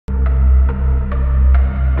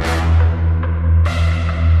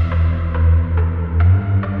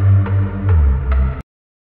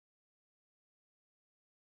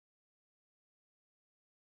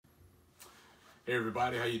Hey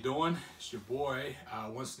everybody, how you doing? It's your boy,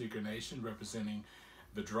 One Sneaker Nation, representing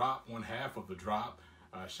the Drop, one half of the Drop.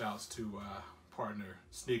 Shouts to partner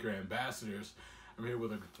sneaker ambassadors. I'm here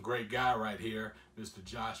with a great guy right here, Mr.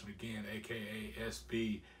 Josh McGinn, aka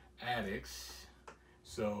SB Addicts.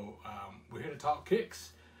 So we're here to talk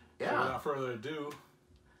kicks. So Yeah. without further ado,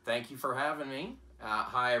 Thank you for having me.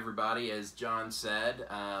 Hi, everybody. As John said,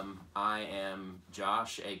 I am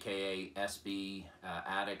Josh, aka SB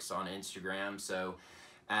Addicts on Instagram. So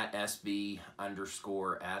at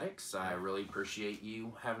SB_Addicts. I really appreciate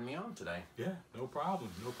you having me on today. yeah, no problem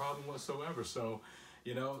whatsoever. So,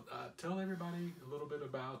 tell everybody a little bit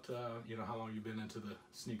about, how long you've been into the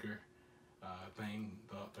sneaker thing,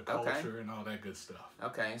 the Okay. culture, and all that good stuff.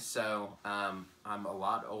 Okay, so I'm a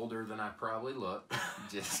lot older than I probably look.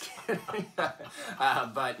 Just kidding.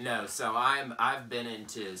 But no, so I've been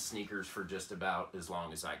into sneakers for just about as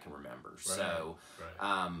long as I can remember. So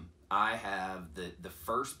Right. I have the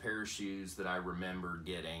first pair of shoes that I remember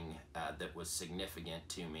getting that was significant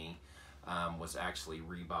to me was actually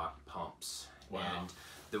Reebok pumps. Wow. And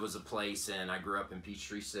there was a place I grew up in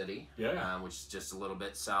Peachtree City, Yeah. which is just a little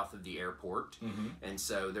bit south of the airport. Mm-hmm. And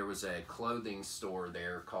so there was a clothing store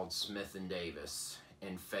there called Smith & Davis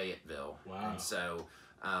in Fayetteville. Wow. And so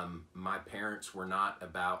my parents were not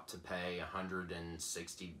about to pay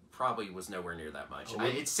 160, probably was nowhere near that much. Oh,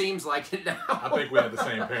 It seems like it now. I think we had the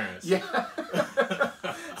same parents. Yeah.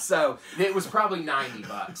 So it was probably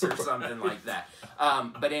 $90 or something like that.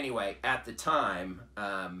 But anyway, at the time,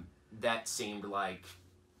 that seemed like,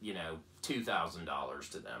 $2,000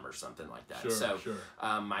 to them or something like that. Sure.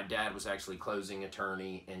 My dad was actually closing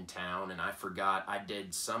attorney in town, and I forgot I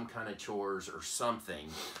did some kind of chores or something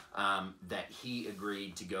that he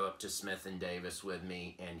agreed to go up to Smith & Davis with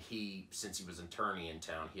me, and since he was an attorney in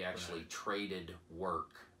town, he actually traded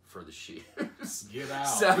work for the shoes. Get out.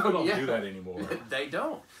 So, People don't yeah. do that anymore. They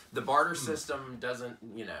don't. The barter system doesn't,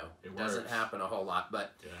 It doesn't works. happen a whole lot.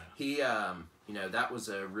 But Yeah. he, that was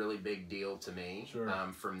a really big deal to me Sure.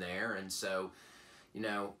 from there. And so,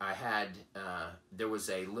 I had, there was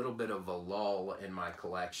a little bit of a lull in my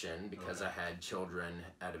collection because Okay. I had children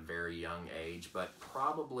at a very young age. But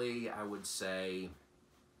probably, I would say,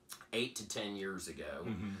 8 to 10 years ago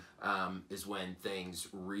is when things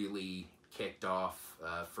really kicked off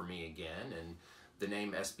for me again. And the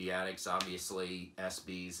name SB Addicts, obviously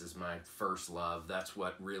SB's is my first love. That's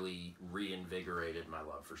what really reinvigorated my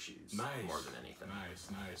love for shoes more than anything. Nice.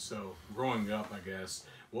 So growing up, I guess,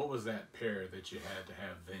 what was that pair that you had to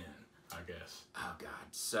have then, I guess? Oh God.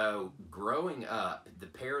 So growing up, the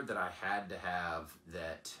pair that I had to have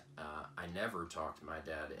that I never talked my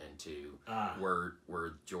dad into were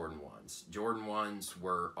Jordan 1s. Jordan 1s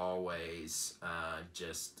were always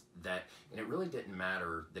just that, and it really didn't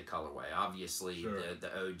matter the colorway. Obviously, Sure.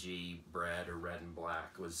 the OG red and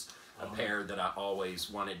black was a pair that I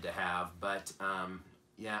always wanted to have, but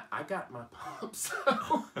yeah, I got my pumps.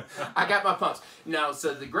 I got my pumps. Now,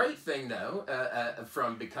 so the great thing, though,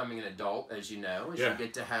 from becoming an adult, as you know, is Yeah. you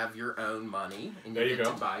get to have your own money and There you you get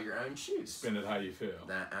go. to buy your own shoes. Spend it how you feel.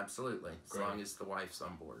 Absolutely. As Great. long as the wife's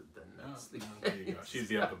on board, then that's the There you go. She's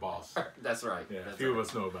the other boss. That's right. Yeah, That's few right. of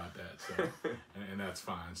us know about that, so and that's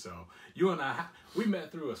fine. So you and I, we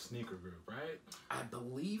met through a sneaker group, right? I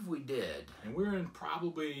believe we did. And we're in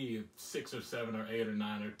probably 6 or 7 or 8 or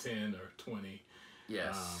 9 or 10 or 20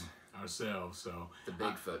 Yes. ourselves. So The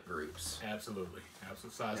Bigfoot groups. absolutely,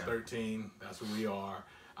 size Yeah. 13. That's what we are.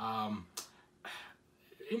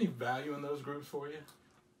 Any value in those groups for you?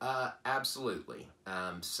 Absolutely.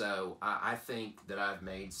 So I think that I've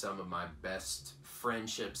made some of my best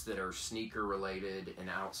friendships that are sneaker related and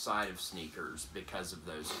outside of sneakers because of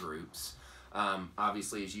those groups.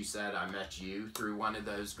 Obviously, as you said, I met you through one of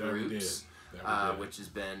those That we did. groups, That we did. which has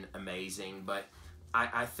been amazing. But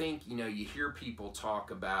I think, you hear people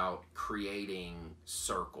talk about creating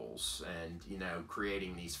circles and,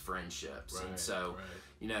 creating these friendships. And so,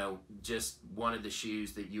 just one of the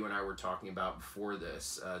shoes that you and I were talking about before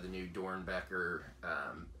this, the new Dornbecker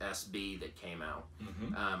SB that came out,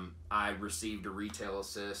 I received a retail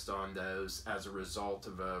assist on those as a result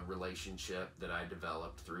of a relationship that I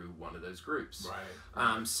developed through one of those groups.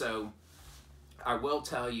 Right. So I will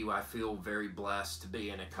tell you, I feel very blessed to be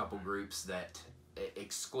in a couple groups that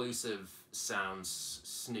exclusive sounds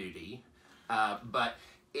snooty, but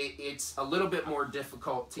it's a little bit more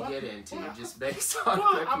difficult to get into just based on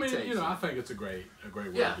reputation. I think it's a great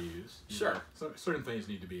word Yeah. to use. Sure. So certain things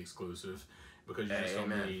need to be exclusive because you just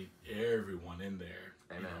don't Amen. need everyone in there.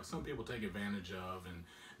 Amen. Some people take advantage of and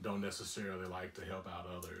don't necessarily like to help out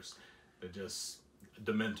others. They just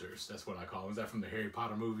Dementors. That's what I call them. Is that from the Harry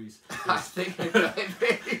Potter movies? I think it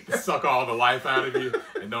may be. Suck all the life out of you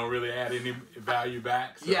and don't really add any value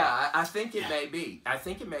back. So. Yeah, I think it may be. I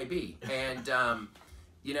think it may be. And,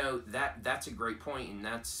 you know, that's a great point, and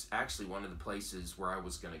that's actually one of the places where I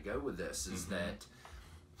was going to go with this, is that,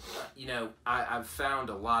 you know, I've found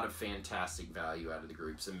a lot of fantastic value out of the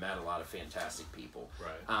groups and met a lot of fantastic people.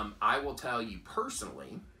 Right. I will tell you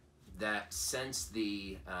personally that since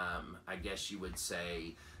the, I guess you would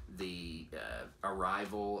say, the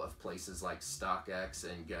arrival of places like StockX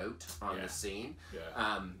and GOAT on the scene,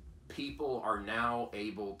 people are now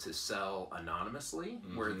able to sell anonymously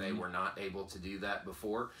where they were not able to do that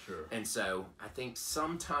before. Sure. And so I think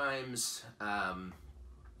sometimes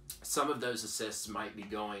some of those assists might be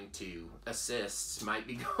going to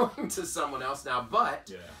someone else now,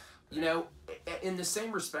 but you know, in the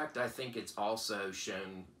same respect, I think it's also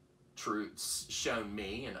shown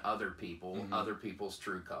me and other people, other people's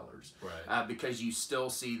true colors, right? Because you still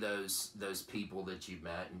see those people that you've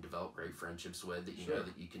met and developed great friendships with, that you know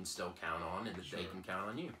that you can still count on, and that they can count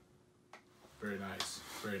on you. Very nice,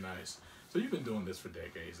 very nice. So you've been doing this for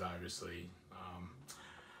decades, obviously.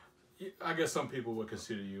 I guess some people would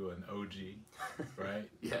consider you an OG, right?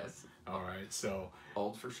 Yes. All right, so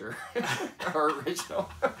old for sure, or original.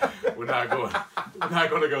 we're not going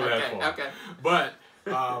to go that far. Okay. But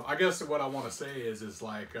I guess what I want to say is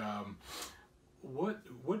like,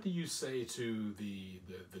 what do you say to the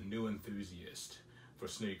new enthusiast for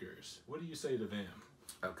sneakers? What do you say to them?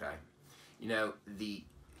 Okay, you know,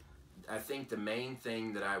 I think the main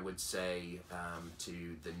thing that I would say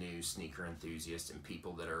to the new sneaker enthusiast and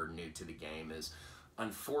people that are new to the game is,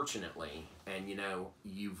 unfortunately, and you know,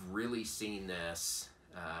 you've really seen this.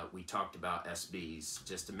 We talked about SBs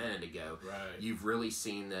just a minute ago. Right. You've really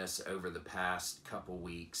seen this over the past couple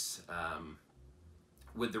weeks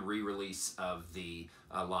with the re-release of the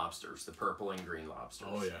lobsters, the purple and green lobsters.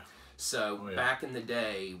 Oh, yeah. So back in the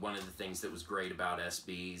day, one of the things that was great about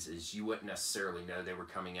SBs is you wouldn't necessarily know they were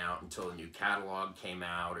coming out until a new catalog came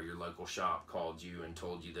out, or your local shop called you and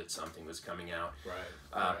told you that something was coming out.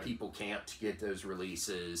 Right. People camped to get those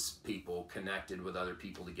releases. People connected with other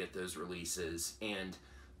people to get those releases. And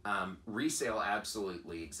resale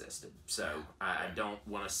absolutely existed. So I don't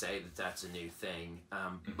want to say that that's a new thing.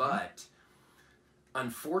 But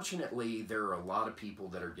unfortunately, there are a lot of people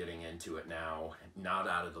that are getting into it now, not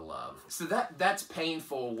out of the love. So that's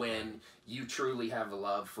painful when you truly have a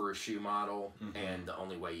love for a shoe model, and the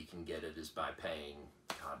only way you can get it is by paying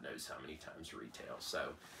God knows how many times retail. So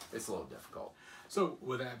it's a little difficult. So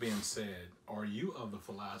with that being said, are you of the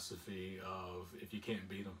philosophy of, if you can't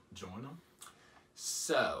beat them, join them?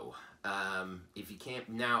 So, if you can't,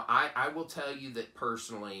 now I will tell you that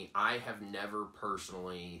personally, I have never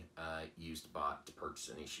personally used bot to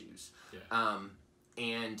purchase any shoes. Yeah.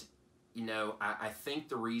 And, you know, I think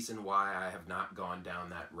the reason why I have not gone down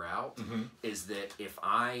that route is that if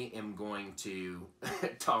I am going to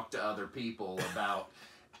talk to other people about,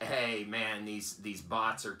 hey man, these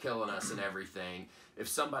bots are killing us and everything, if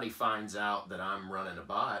somebody finds out that I'm running a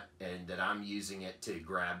bot and that I'm using it to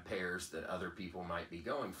grab pairs that other people might be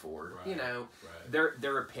going for, you know,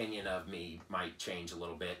 their opinion of me might change a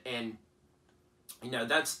little bit. And, you know,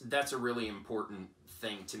 that's a really important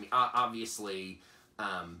thing to me. Obviously,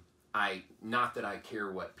 not that I care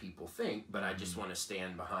what people think, but I just want to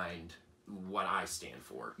stand behind what I stand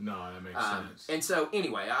for. No, that makes sense. And so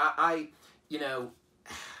anyway, I you know,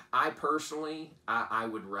 I personally, I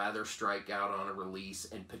would rather strike out on a release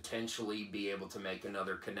and potentially be able to make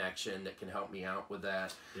another connection that can help me out with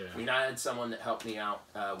that. Yeah. I mean, I had someone that helped me out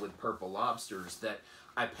with Purple Lobsters that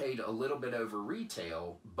I paid a little bit over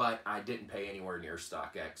retail, but I didn't pay anywhere near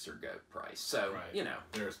StockX or GOAT price. So, you know.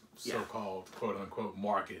 There's so-called, quote-unquote,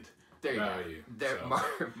 market there value.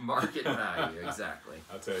 Market value, exactly.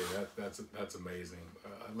 I'll tell you, that's amazing.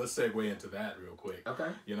 Let's segue into that real quick. Okay.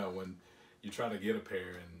 You know, when you try to get a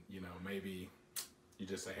pair and, you know, maybe you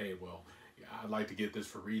just say, hey, well, I'd like to get this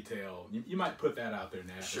for retail. You might put that out there in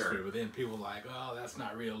the atmosphere, but then people are like, oh, that's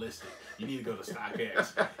not realistic. You need to go to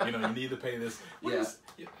StockX. You know, you need to pay this.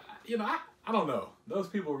 You know, I don't know. Those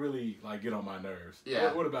people really, like, get on my nerves.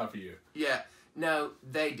 Yeah. What about for you? Yeah. No,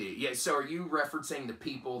 they do. Yeah. So are you referencing the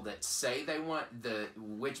people that say they want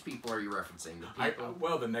which people are you referencing? The people?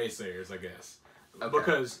 Well, the naysayers, I guess. Okay.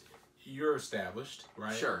 Because you're established,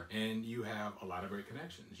 right? Sure. And you have a lot of great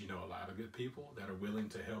connections. You know a lot of good people that are willing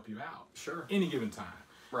to help you out. Sure. Any given time.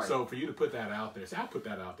 Right. So for you to put that out there, I put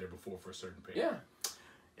that out there before for a certain pair.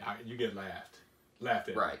 Yeah. You get laughed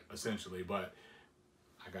at, right, essentially. But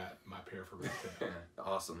I got my pair for retail.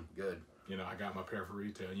 Awesome, good. You know, I got my pair for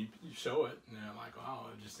retail. And you show it, and they're like, oh,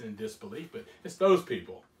 just in disbelief. But it's those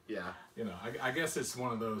people. Yeah. You know, I guess it's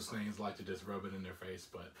one of those things like to just rub it in their face.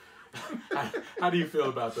 But how do you feel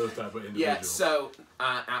about those type of individuals? Yeah, so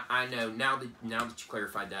I know now that you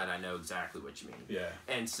clarified that, I know exactly what you mean. Yeah.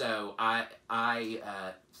 And so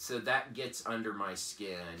so that gets under my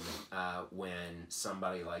skin when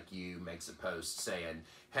somebody like you makes a post saying,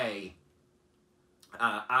 hey,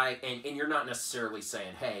 and you're not necessarily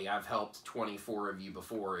saying, hey, I've helped 24 of you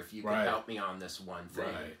before, if you can help me on this one thing.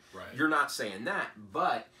 Right. You're not saying that,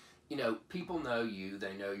 but you know, people know you,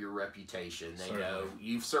 they know your reputation, they know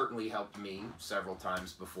you've certainly helped me several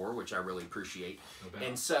times before, which I really appreciate. No.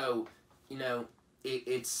 And so, you know,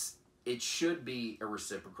 it should be a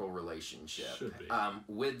reciprocal relationship. Should be.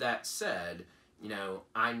 With that said, you know,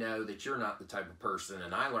 I know that you're not the type of person,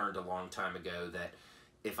 and I learned a long time ago that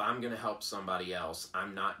if I'm going to help somebody else,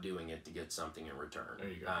 I'm not doing it to get something in return. There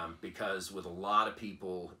you go. Because with a lot of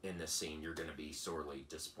people in this scene, you're going to be sorely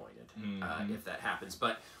disappointed if that happens.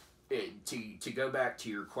 But to go back to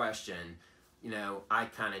your question, you know, I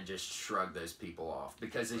kind of just shrugged those people off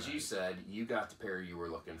because, as you said, you got the pair you were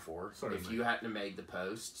looking for. Certainly. If you hadn't made the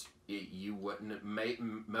post, you wouldn't have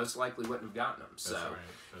most likely wouldn't have gotten them. So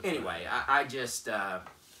anyway, I just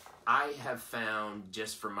I have found,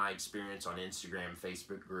 just from my experience on Instagram,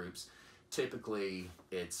 Facebook groups, typically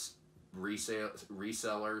it's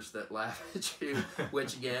resellers that laugh at you,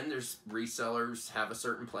 which again, there's resellers have a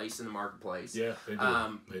certain place in the marketplace. Yeah, they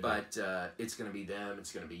do. But it's going to be them.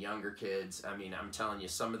 It's going to be younger kids. I mean, I'm telling you,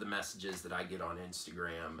 some of the messages that I get on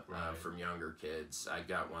Instagram from younger kids, I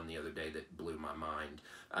got one the other day that blew my mind.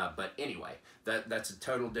 But anyway, that's a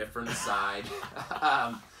total different aside.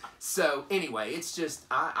 So anyway, it's just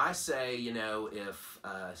I say, you know,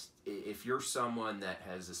 if you're someone that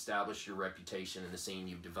has established your reputation in the scene,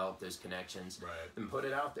 you've developed those connections, then put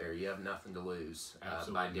it out there. You have nothing to lose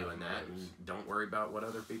by doing that, and don't worry about what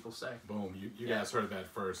other people say. Boom, you guys heard that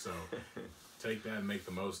first, so take that and make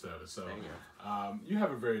the most of it. So you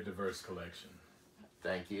have a very diverse collection.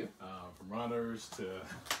 Thank you. From runners to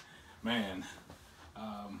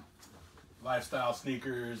lifestyle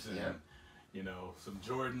sneakers and you know, some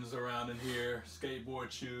Jordans around in here,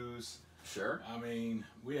 skateboard shoes. Sure. I mean,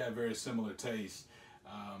 we have very similar tastes.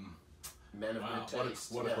 Men of good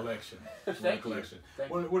taste. What a collection. Thank you. Collection.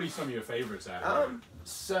 What are some of your favorites out here?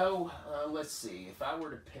 So, let's see. If I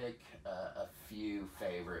were to pick a few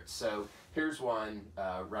favorites. So, here's one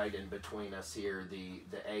right in between us here, the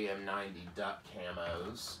AM90 duck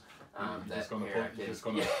camos. Just going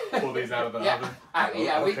to pull these out of the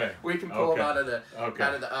oven? We can pull them out of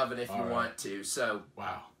the oven if you want to. So,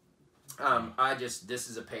 wow. This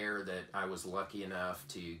is a pair that I was lucky enough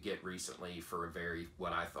to get recently for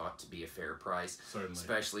what I thought to be a fair price. Certainly.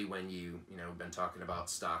 Especially when you been talking about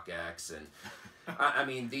StockX, and I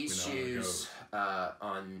mean, these shoes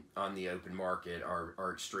on the open market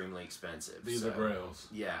are extremely expensive. These are grails.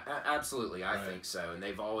 Yeah, absolutely. I think so, and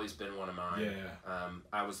they've always been one of mine. Yeah.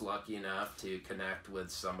 I was lucky enough to connect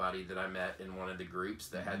with somebody that I met in one of the groups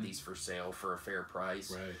that had these for sale for a fair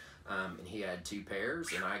price. Right. And he had two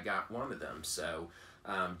pairs, and I got one of them. So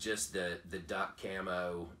just the duck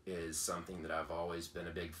camo is something that I've always been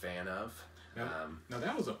a big fan of. Now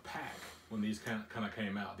that was a pack when these kind of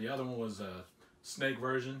came out. The other one was a snake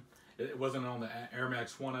version. It wasn't on the Air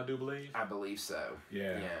Max 1, I do believe. I believe so.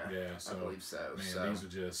 Yeah. So, I believe so. Man, these are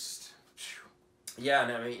just. Yeah,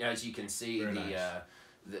 and I mean, as you can see,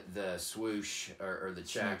 the swoosh or the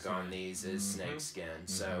check on these is snakeskin.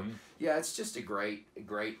 So yeah, it's just a great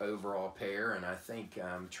overall pair, and I think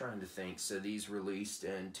I'm trying to think. So these released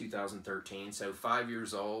in 2013, so 5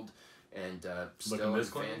 years old, and still in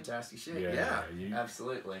fantastic shape. Yeah,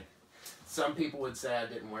 absolutely. Some people would say I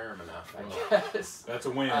didn't wear them enough. I guess that's a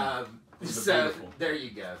win. So there you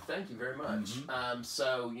go. Thank you very much.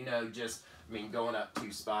 So just. I mean, going up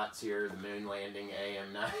 2 spots here, the moon landing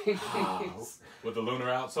AM90s. With the lunar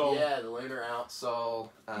outsole? Yeah, the lunar outsole.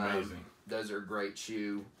 Amazing. Those are a great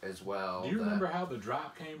shoe as well. Do you remember how the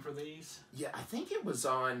drop came for these? Yeah, I think it was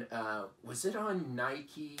on, was it on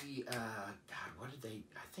Nike? God, what did they,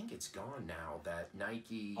 I think it's gone now, that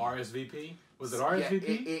Nike. RSVP? Was it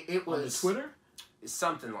RSVP? Yeah, it was. On the Twitter?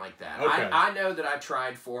 Something like that. Okay. I know that I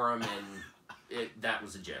tried for them and... that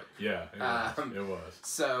was a joke. Yeah, it was.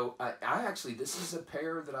 So I actually, this is a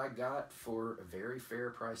pair that I got for a very fair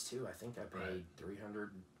price too. I think I paid $300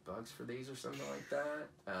 for these or something like that.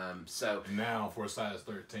 So now for a size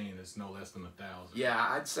 13, it's no less than 1,000. Yeah,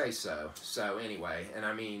 I'd say so. So anyway, and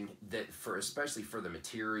I mean that especially for the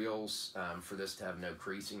materials, for this to have no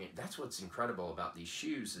creasing, that's what's incredible about these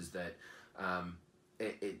shoes is that.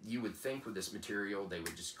 you would think with this material they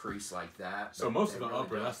would just crease like that. So most of the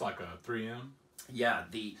upper, that's like a 3M? Yeah,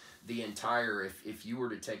 the entire, if you were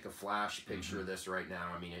to take a flash picture of this right now,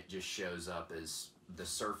 I mean, it just shows up as the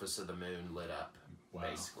surface of the moon lit up,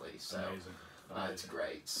 basically. So Amazing. it's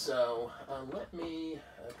great. So okay,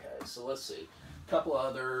 so let's see. A couple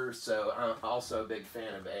others. So I'm also a big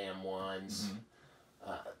fan of AM1s.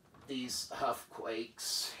 These Huff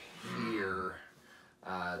Quakes here,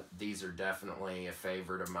 these are definitely a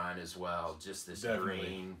favorite of mine as well. Just this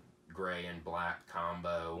green, gray, and black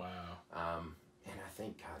combo. Wow. And I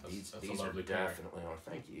think, God, these are definitely on.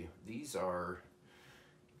 Thank you. These are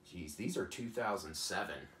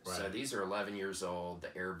 2007. Right. So these are 11 years old.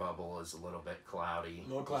 The air bubble is a little bit cloudy. A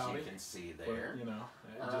little cloudy. As you can see there.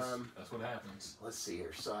 But, that's what happens. Let's see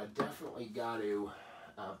here. So I definitely got to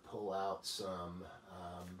pull out some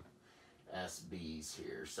SBs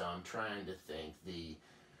here. So I'm trying to think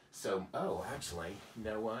actually, you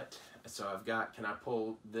know what? So I've got, can I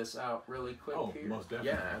pull this out really quick here? Most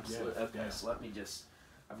definitely. Yeah, absolutely. Yeah, okay, yeah. so let me just,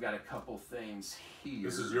 I've got a couple things here.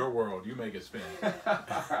 This is your world. You make it spin. All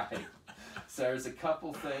right. So there's a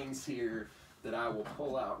couple things here that I will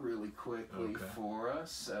pull out really quickly for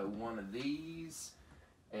us. So one of these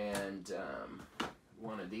and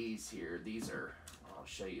one of these here. These are, I'll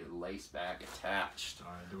show you the lace back attached.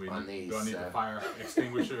 All right, on these. Do I need the fire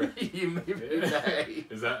extinguisher? You may.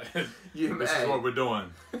 Is that? You this may. is what we're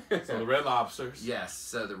doing. So the Red Lobsters. Yes.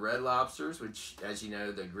 So the Red Lobsters, which, as you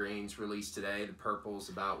know, the green's released today. The purple's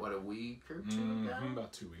about a week or two ago.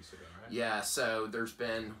 About 2 weeks ago, right? Yeah. So there's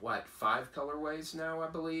been 5 colorways now, I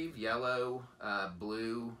believe: yellow,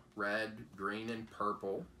 blue, red, green, and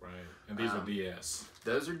purple. Right. And these are DS.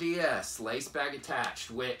 Those are DS, lace bag attached,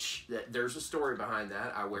 which there's a story behind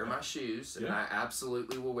that. I wear my shoes, and I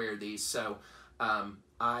absolutely will wear these. So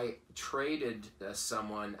I traded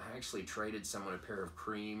someone a pair of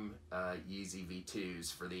cream Yeezy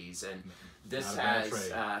V2s for these. And this has,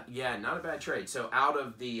 not a bad trade. So out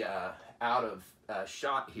of the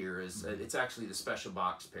shot here is, it's actually the special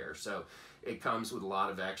box pair. So it comes with a lot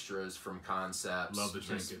of extras from Concepts. Love the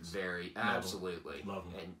trinkets. Absolutely.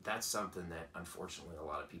 Love them. And that's something that unfortunately a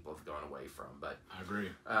lot of people have gone away from. But I agree.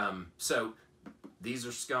 So these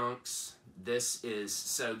are skunks. This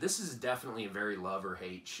is definitely a very love or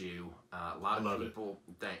hate shoe. A lot of people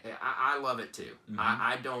think, I love it too.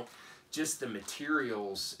 I don't, just the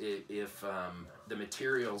materials, if the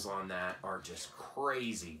materials on that are just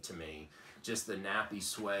crazy to me. Just the nappy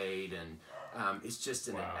suede, and it's just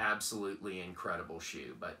an absolutely incredible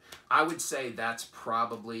shoe. But I would say that's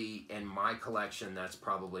probably, in my collection, that's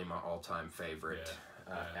probably my all-time favorite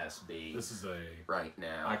SB. This is a right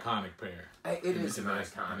now iconic pair. It is an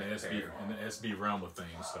iconic pair in the SB realm of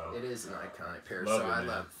things. So it is an iconic pair. Love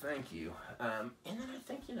it, Thank you. And then I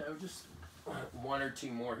think just one or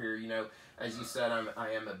two more here. As you said, I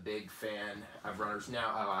am a big fan of runners.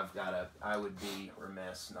 Now, I would be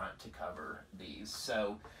remiss not to cover these.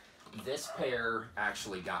 So this pair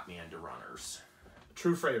actually got me into runners.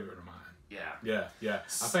 True favorite of mine. Yeah. I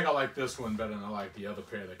think I like this one better than I like the other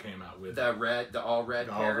pair that came out with the all red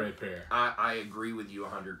pair. All red pair. I agree with you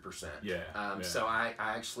 100%. Yeah. So I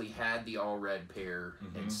actually had the all red pair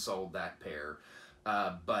and sold that pair.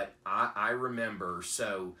 But I remember,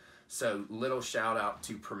 so little shout out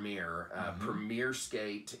to Premier. Premier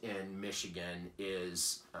Skate in Michigan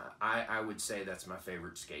is, I would say that's my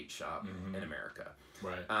favorite skate shop in America.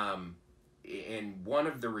 Right. And one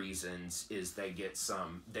of the reasons is they've had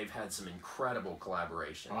some incredible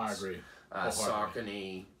collaborations. Oh, I agree.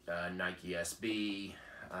 Saucony, Nike SB,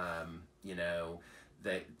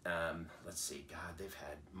 let's see, God, they've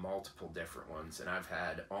had multiple different ones, and I've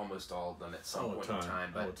had almost all of them at some point in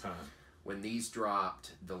time. But when these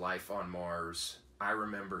dropped, the Life on Mars, I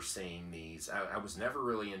remember seeing these. I was never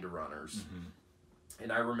really into runners,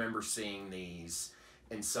 and I remember seeing these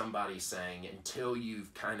and somebody saying, until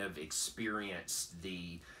you've kind of experienced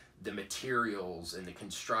the materials and the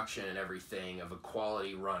construction and everything of a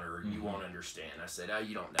quality runner, you won't understand. I said,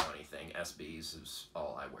 you don't know anything. SBs is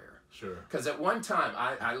all I wear. Sure. Because at one time,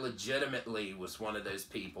 I legitimately was one of those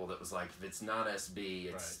people that was like, if it's not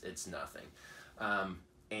SB, it's nothing.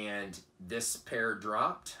 And this pair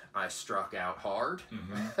dropped. I struck out hard.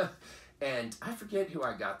 And I forget who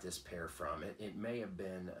I got this pair from. It may have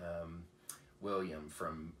been William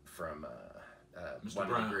from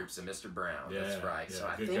one of the groups of Mr. Brown. That's right. Yeah, so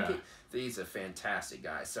I think he's a fantastic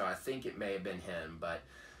guy. So I think it may have been him. But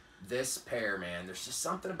this pair, man, there's just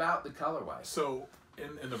something about the colorway. So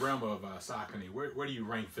in the realm of Saucony, where do you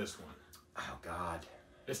rank this one? Oh, God.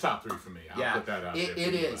 It's top 3 for me. I'll put that out there.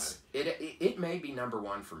 It is. It may be number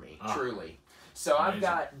 1 for me, truly. So amazing. I've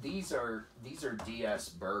got these are DS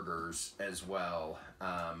burgers as well.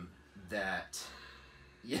 That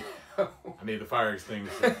you know. I need the fire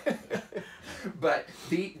extinguisher. But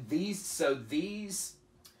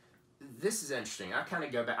this is interesting. I kind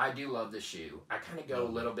of go back. I do love the shoe. I kind of go a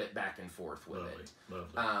little bit back and forth with it.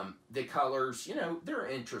 Lovely. The colors, you know, they're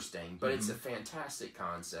interesting, but it's a fantastic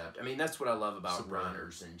concept. I mean, that's what I love about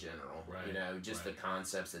runners in general. Right. You know, just the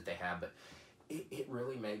concepts that they have. But it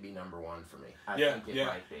really may be number one for me. I think it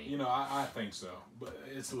might be. You know, I think so. But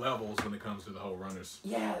it's levels when it comes to the whole runners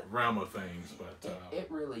realm of things. But it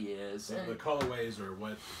really is. The colorways are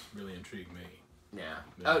what really intrigue me. Yeah.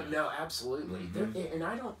 Oh no, absolutely. And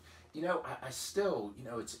I don't. You know, I still, you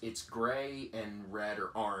know, it's gray and red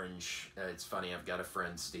or orange. It's funny, I've got a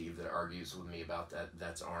friend, Steve, that argues with me about that.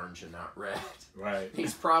 That's orange and not red. Right.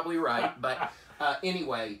 He's probably right. But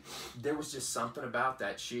anyway, there was just something about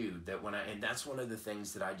that shoe that and that's one of the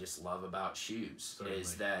things that I just love about shoes. Certainly.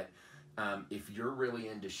 Is that if you're really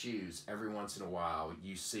into shoes, every once in a while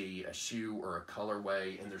you see a shoe or a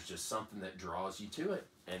colorway and there's just something that draws you to it.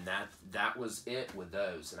 And that was it with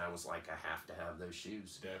those, and I was like, I have to have those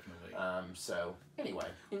shoes. Definitely. So anyway.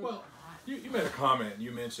 Well, you made a comment.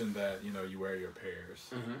 You mentioned that you know you wear your pairs.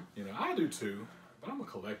 Mm-hmm. You know I do too, but I'm a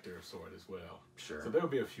collector of sort as well. Sure. So there'll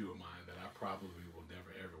be a few of mine that I probably will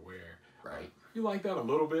never ever wear. Right. You like that a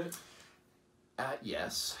little bit?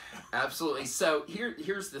 Yes, absolutely. So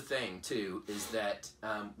here's the thing too, is that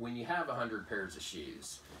when you have 100 pairs of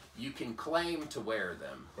shoes, you can claim to wear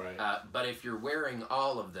them, right? But if you're wearing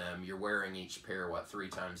all of them, you're wearing each pair 3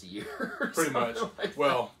 times a year. Pretty much. Like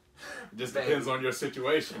well, it just depends on your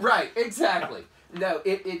situation. Right. Exactly. No,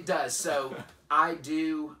 it does. So I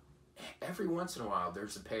do. Every once in a while,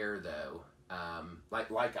 there's a pair though.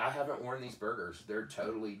 Like I haven't worn these burgers. They're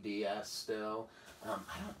totally DS still. I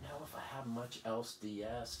don't know if I have much else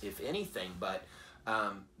DS, if anything, but.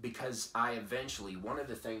 Because one of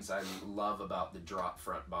the things I love about the drop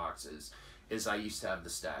front boxes is I used to have the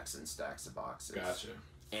stacks and stacks of boxes. Gotcha.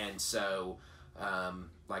 And so,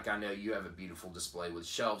 like I know you have a beautiful display with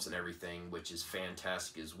shelves and everything, which is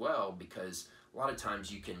fantastic as well, because a lot of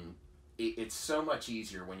times it's so much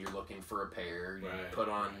easier when you're looking for a pair, you put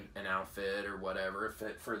on an outfit or whatever, a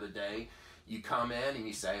fit for the day. You come in and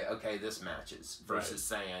you say, okay, this matches, versus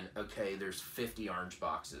saying, okay, there's 50 orange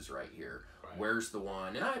boxes right here. Right. Where's the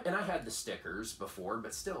one? And I had the stickers before,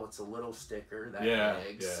 but still, it's a little sticker that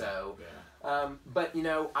big. So, but you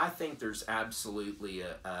know, I think there's absolutely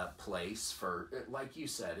a place for, like you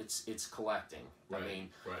said, it's collecting. Right. I mean,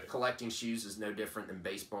 collecting shoes is no different than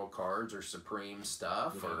baseball cards or Supreme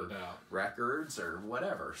stuff or records or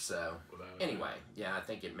whatever. So anyway, I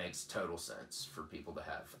think it makes total sense for people to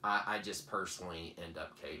have. I just personally end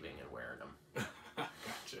up caving and wearing them.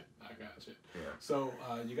 I gotcha. Yeah. So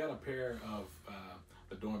you got a pair of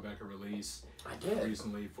the Doernbecher release. I did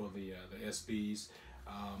recently for the SBs.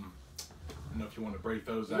 I don't know if you want to break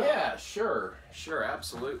those out. Yeah, sure,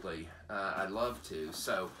 absolutely. I'd love to.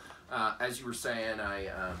 So, as you were saying, I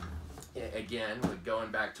again,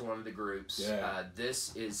 going back to one of the groups,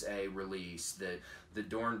 this is a release that the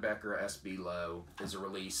Doernbecher SB Low is a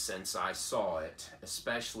release since I saw it,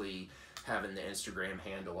 especially having the Instagram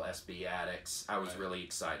handle SB Addicts. I was really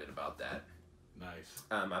excited about that. Nice.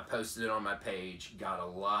 I posted it on my page, got a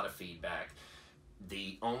lot of feedback.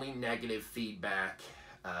 The only negative feedback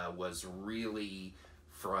was really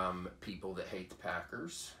from people that hate the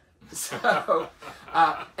Packers. So,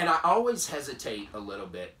 and I always hesitate a little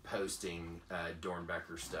bit posting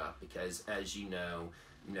Doernbecher stuff because, as you know,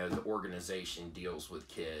 the organization deals with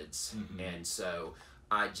kids, and so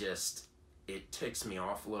it ticks me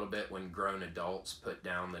off a little bit when grown adults put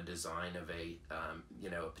down the design of a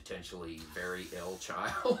potentially very ill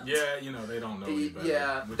child. Yeah, they don't know any better.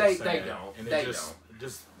 Yeah, they don't. And they don't.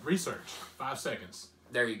 Just research. 5 seconds.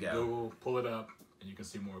 There you go. Google, pull it up, and you can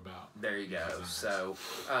see more about. There you go. So,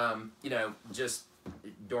 just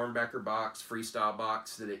Doernbecher box, freestyle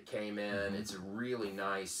box that it came in. It's a really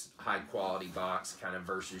nice, high quality box, kind of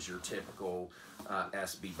versus your typical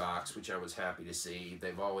SB box, which I was happy to see.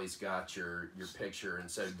 They've always got your picture,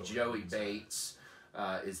 and so Joey Bates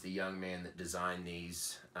is the young man that designed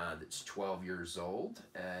these. That's 12 years old,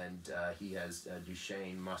 and he has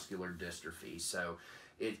Duchenne muscular dystrophy. So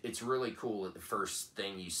it's really cool that the first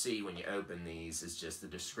thing you see when you open these is just the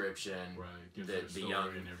description, the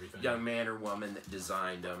young man or woman that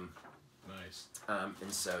designed them. Nice.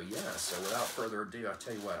 And so without further ado, I'll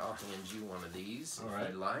tell you what, I'll hand you one of these if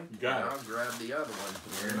you'd like. You got it. I'll grab the other one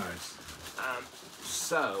here. Very nice.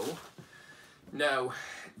 No,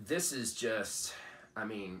 this is just,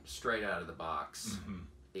 straight out of the box.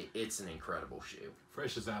 it's an incredible shoe.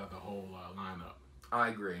 Freshest out of the whole lineup. I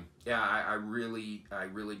agree. Yeah, I really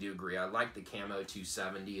do agree. I like the Camo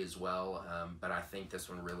 270 as well, but I think this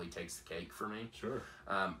one really takes the cake for me. Sure.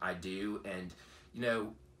 I do, and you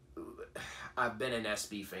know, I've been an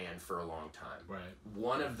SB fan for a long time. Right.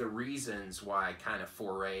 One of the reasons why I kind of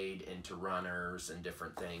forayed into runners and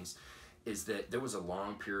different things is that there was a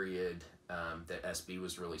long period that SB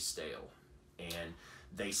was really stale, and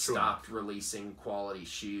they stopped releasing quality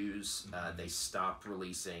shoes. They stopped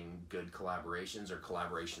releasing good collaborations or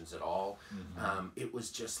collaborations at all. It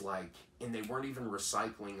was just like, and they weren't even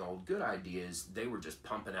recycling old good ideas. They were just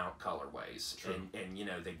pumping out colorways. And you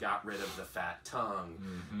know, they got rid of the fat tongue.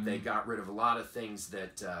 They got rid of a lot of things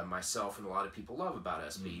that myself and a lot of people love about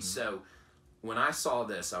SB. So when I saw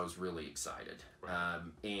this, I was really excited.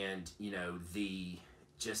 And you know,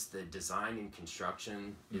 just the design and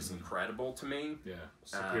construction is incredible to me. Yeah,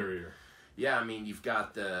 superior. Yeah, I mean, you've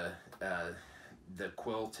got the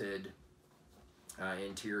quilted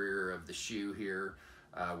interior of the shoe here,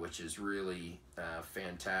 which is really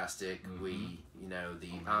fantastic. We, you know,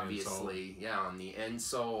 obviously, on the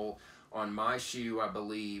insole. On my shoe, I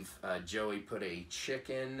believe Joey put a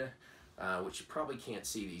chicken, which you probably can't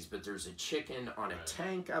see these, but there's a chicken on a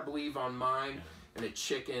tank, I believe, on mine. And a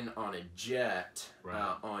chicken on a jet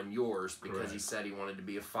on yours, because he said he wanted to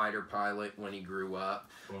be a fighter pilot when he grew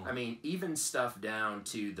up. I mean, even stuff down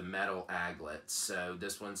to the metal aglets. So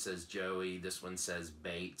this one says Joey, this one says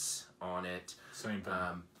Bates on it. Same thing.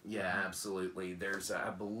 Yeah, absolutely. There's, I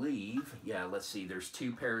believe, let's see, there's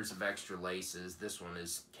 2 pairs of extra laces. This one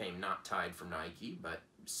came not tied from Nike, but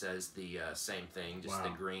says the same thing, just the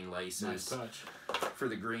green laces. Nice touch. For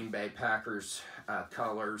the Green Bay Packers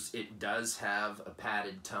colors. It does have a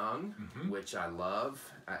padded tongue, which I love.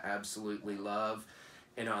 I absolutely love.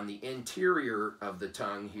 And on the interior of the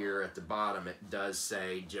tongue here at the bottom, it does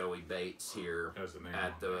say Joey Bates here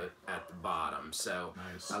at the bottom. So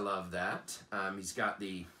nice. I love that. He's got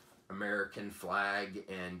the American flag,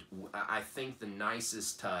 and I think the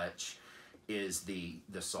nicest touch is the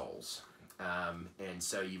soles. And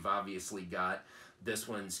so you've obviously got, this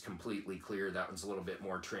one's completely clear, that one's a little bit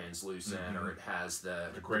more translucent, or it has the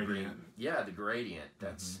gradient. The gradient.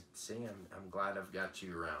 That's see, I'm glad I've got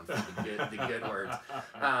you around for the good words.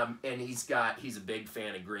 And he's a big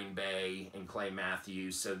fan of Green Bay and Clay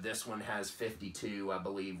Matthews, so this one has 52, I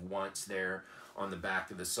believe, once there on the back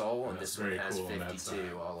of the sole, and this one has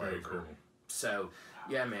 52 all over. Cool. So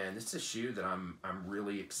yeah, man, this is a shoe that I'm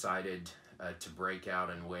really excited to break out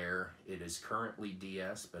and wear. It is currently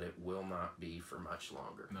DS, but it will not be for much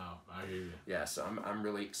longer. No, I hear you. Yeah, so I'm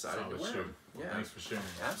really excited to wear them. Well, thanks for sharing.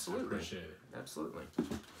 Absolutely. I appreciate it. Absolutely.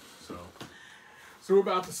 So we're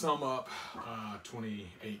about to sum up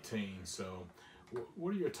 2018. So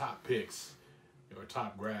what are your top picks, or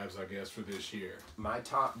top grabs, I guess, for this year? My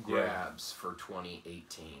top grabs for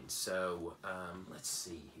 2018. So let's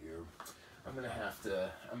see here. I'm gonna have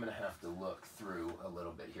to look through a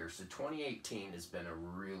little bit here. So 2018 has been a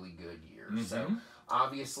really good year. So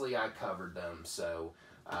obviously I covered them. So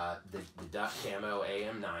the Duck Camo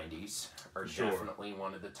AM90s are definitely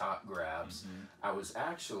one of the top grabs. I was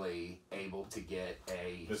actually able to get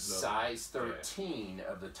a size 13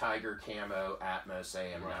 of the Tiger Camo Atmos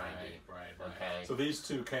AM90. Right. Okay. So these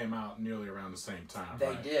two came out nearly around the same time.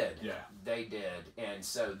 They did. Yeah. They did. And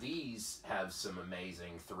so these have some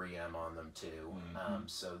amazing 3M on them too.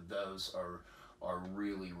 So those are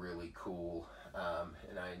really, really cool.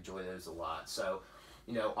 And I enjoy those a lot. So,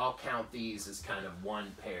 you know, I'll count these as kind of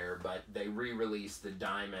one pair, but they re-released the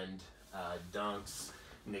Diamond Dunks.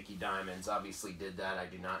 Nicky Diamonds obviously did that. I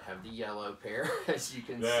do not have the yellow pair, as you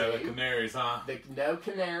can see. The Canaries, huh? No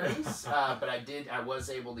Canaries, but I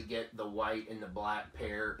was able to get the white and the black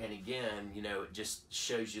pair. And again, you know, it just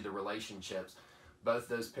shows you the relationships. Both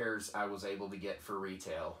those pairs I was able to get for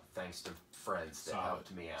retail, thanks to friends that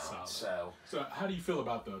helped me out. So how do you feel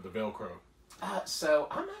about the Velcro? So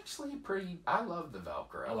I'm actually I love the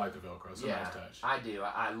Velcro. I like the Velcro. It's a nice touch. I do.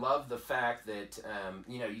 I love the fact that,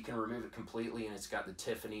 you know, you can remove it completely and it's got the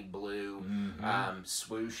Tiffany blue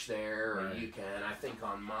swoosh there. Or you can, I think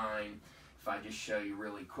on mine, if I just show you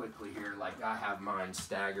really quickly here, like I have mine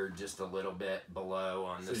staggered just a little bit below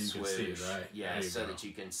on the swoosh. So you can see it, right? Yeah, so that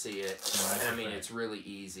you can see it. Nice. And I mean, it's really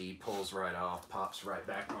easy. Pulls right off, pops right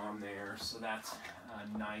back on there. So that's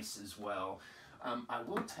nice as well. I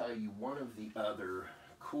will tell you one of the other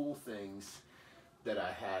cool things that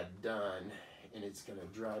I had done, and it's going to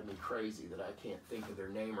drive me crazy that I can't think of their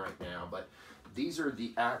name right now, but these are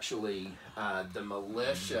the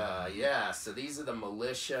Militia. Yeah, so these are the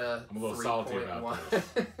Militia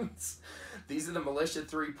 3.1s. These are the Militia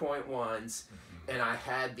 3.1s, And I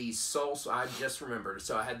had these I just remembered.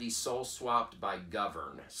 So I had these soul swapped by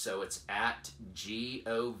Govern. So it's at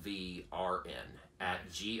GOVRN, at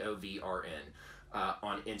GOVRN.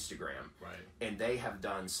 On Instagram, right? And they have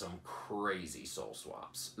done some crazy soul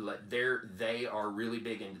swaps. They are really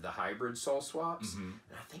big into the hybrid soul swaps, and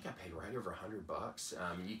I think I paid right over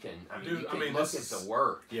 $100. You can look at the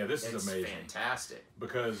work. Yeah, this is amazing, fantastic.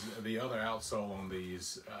 Because the other outsole on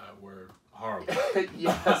these were horrible.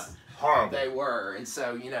 Yes, horrible. They were, and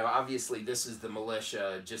so obviously this is the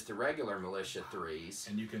Militia, just the regular Militia 3s,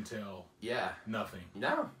 and you can tell. Yeah, nothing.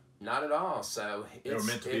 No. Not at all. So it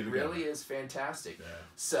really is fantastic. Yeah,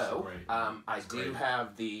 so I do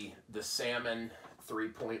have the salmon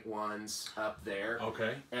 3.1s up there.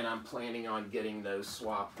 Okay. And I'm planning on getting those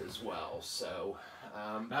swapped as well. So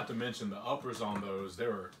not to mention the uppers on those, they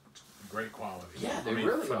were great quality. Yeah, they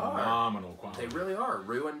really are. Phenomenal quality. They really are.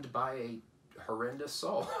 Ruined by a horrendous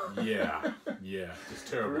soul. Yeah.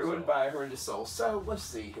 Just terrible. Ruined by a horrendous soul. So let's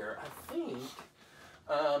see here. I think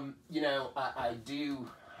I do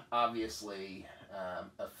obviously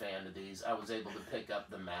a fan of these. I was able to pick up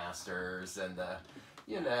the Masters and the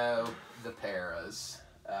Paras.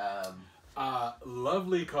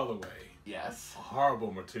 Lovely colorway. Yes.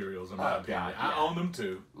 Horrible materials in my opinion. God, yeah. I own them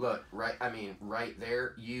too. Look, right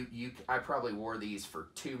there, I probably wore these for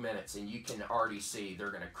 2 minutes and you can already see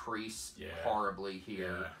they're gonna crease horribly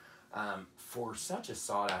here. Yeah. For such a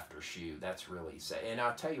sought after shoe, that's really sad. And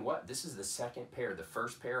I'll tell you what, this is the second pair. The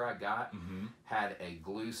first pair I got had a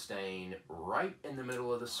glue stain right in the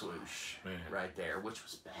middle of the swoosh, right there, which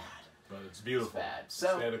was bad. But it's beautiful. It's bad.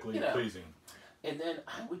 So, aesthetically pleasing. And then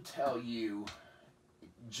I would tell you,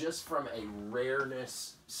 just from a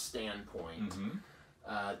rareness standpoint,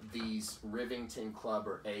 these Rivington Club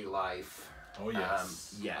or A-Life. Oh,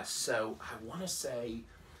 yes. Yes. So I want to say,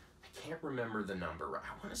 I can't remember the number.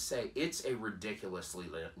 I want to say it's a ridiculously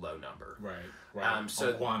low number. Right.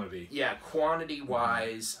 So quantity. Yeah,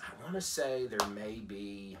 quantity-wise, I want to say there may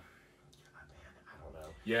be... I don't know.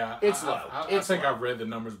 Yeah, it's low. I think I've read the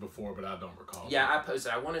numbers before, but I don't recall. Yeah, I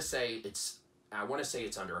posted. I want to say it's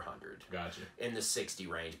under 100. Gotcha. In the 60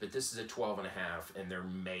 range, but this is a 12 and a half, and there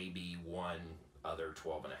may be one other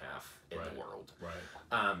 12 and a half in the world.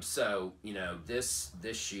 Right. So, this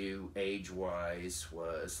shoe age-wise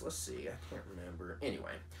was, let's see, I can't remember.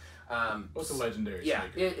 Anyway. What's a legendary sneaker?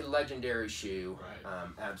 Yeah, legendary shoe. Right.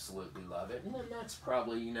 Absolutely love it. And then that's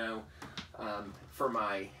probably, for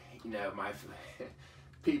my, my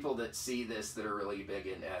people that see this that are really big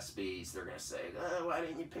in SBs, they're going to say, oh, why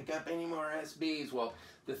didn't you pick up any more SBs? Well,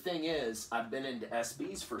 the thing is, I've been into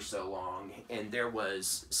SBs for so long, and there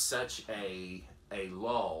was such a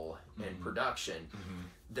lull in production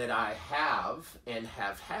that I have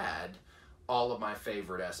had all of my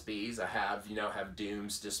favorite SBs. I have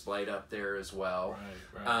Dooms displayed up there as well.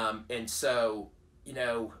 Right. And so,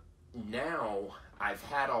 now I've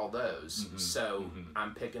had all those, so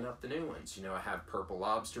I'm picking up the new ones. I have Purple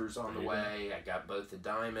Lobsters on the way. I got both the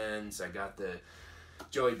Diamonds. I got the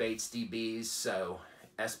Joey Bates DBs. So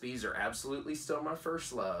SBs are absolutely still my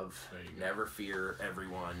first love. Never fear,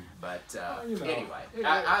 everyone. But anyway,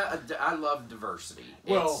 I love diversity.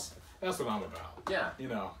 Well, that's what I'm about. Yeah. You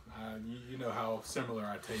know how similar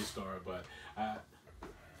our tastes are, but I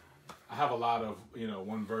have a lot of,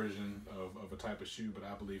 one version of a type of shoe, but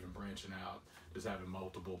I believe in branching out, just having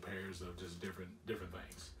multiple pairs of just different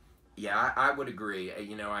things. Yeah, I would agree.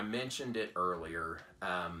 I mentioned it earlier.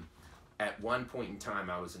 At one point in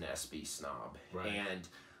time, I was an SB snob, and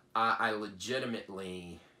I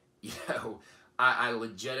legitimately, I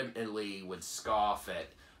legitimately would scoff at,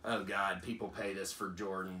 oh God, people pay this for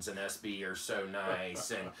Jordans and SB are so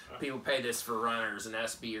nice, and people pay this for runners and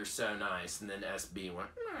SB are so nice, and then SB went,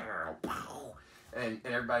 and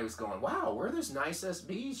everybody was going, wow, where are those nice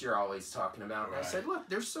SBs you're always talking about? And I said, look,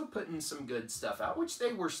 they're still putting some good stuff out, which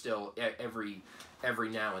they were still every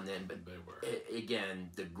now and then, but again,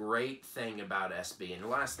 the great thing about SB, and the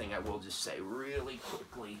last thing I will just say really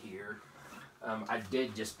quickly here, I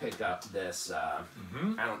did just pick up this, I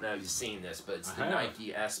don't know if you've seen this, but it's the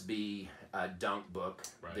Nike SB Dunk book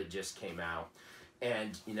that just came out,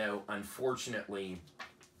 and, unfortunately,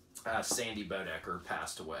 Sandy Bodecker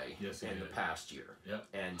passed away in the past year. Yep.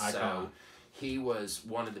 And so he was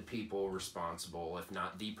one of the people responsible, if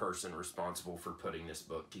not the person responsible, for putting this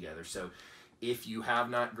book together. So if you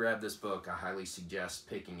have not grabbed this book, I highly suggest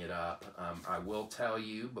picking it up. I will tell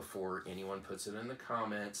you before anyone puts it in the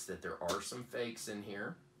comments that there are some fakes in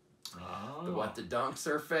here. Oh. What the Dunks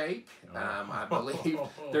are fake. I believe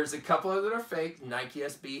there's a couple of that are fake. Nike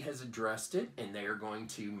SB has addressed it, and they are going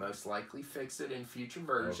to most likely fix it in future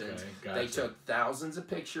versions. Okay, gotcha. They took thousands of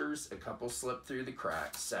pictures. A couple slipped through the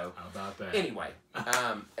cracks. So how about that? Anyway,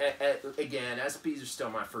 again, SBs are still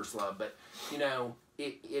my first love, but you know,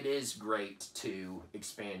 it is great to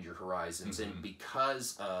expand your horizons, Mm-hmm. and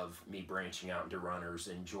because of me branching out into runners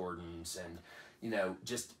and Jordans and you know,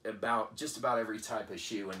 just about every type of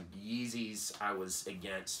shoe, and Yeezys I was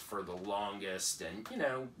against for the longest, and you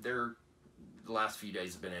know, the last few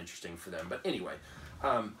days have been interesting for them. But anyway,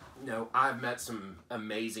 you know, I've met some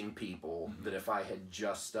amazing people that if I had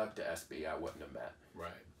just stuck to SB, I wouldn't have met. Right.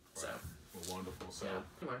 So. Well, wonderful. So, Yeah.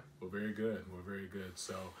 Anyway. Well, very good. We're very good.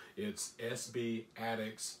 So, it's SB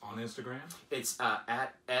Addicts on Instagram? It's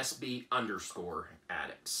at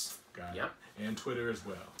SB_addicts. Got Yep. it. And Twitter as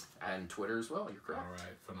well. And Twitter as well, you're correct. All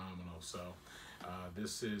right, phenomenal. So,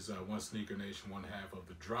 this is One Sneaker Nation, one half of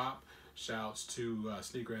The Drop. Shouts to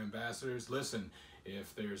Sneaker Ambassadors. Listen,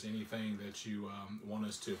 if there's anything that you want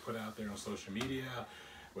us to put out there on social media,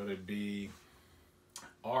 whether it be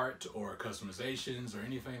art or customizations or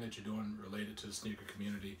anything that you're doing related to the sneaker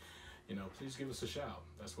community, you know, please give us a shout.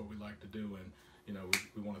 That's what we like to do. And, you know,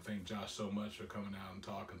 we want to thank Josh so much for coming out and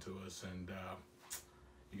talking to us. And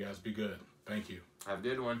you guys be good. Thank you. Have a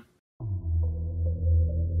good one.